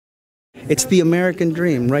It's the American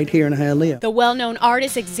dream right here in Hialeah. The well-known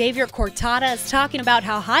artist Xavier Cortada is talking about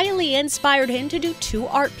how Hialeah inspired him to do 2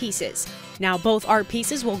 art pieces. Now both art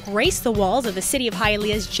pieces will grace the walls of the city of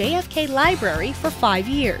Hialeah's JFK library for 5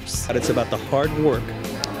 years. It's about the hard work,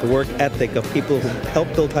 the work ethic of people who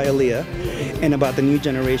helped build Hialeah, and about the new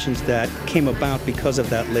generations that came about because of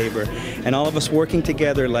that labor. And all of us working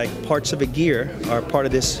together like parts of a gear are part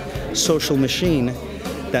of this social machine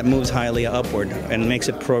that moves Hialeah upward and makes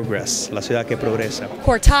it progress. La ciudad que progresa.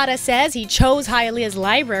 Cortada says he chose Hialeah's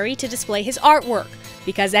library to display his artwork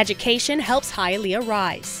because education helps Hialeah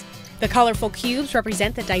rise. The colorful cubes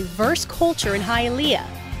represent the diverse culture in Hialeah,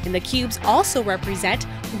 and the cubes also represent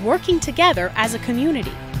working together as a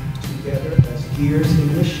community. Together as gears in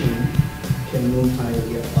a machine can move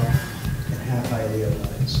Hialeah up and have Hialeah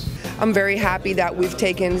rise. I'm very happy that we've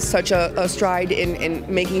taken such a stride in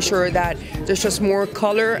making sure that there's just more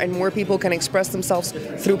color and more people can express themselves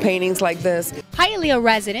through paintings like this. Hialeah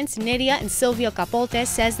residents Nydia and Xavier Cortada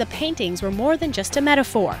says the paintings were more than just a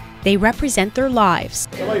metaphor. They represent their lives.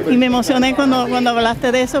 I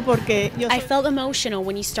felt emotional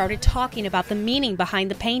when you started talking about the meaning behind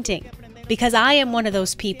the painting, because I am one of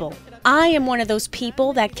those people. I am one of those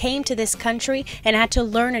people that came to this country and had to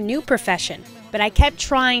learn a new profession, but I kept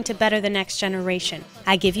trying to better the next generation.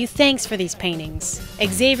 I give you thanks for these paintings.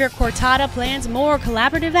 Xavier Cortada plans more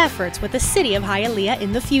collaborative efforts with the city of Hialeah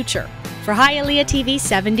in the future. For Hialeah TV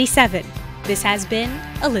 77, this has been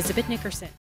Elizabeth Nickerson.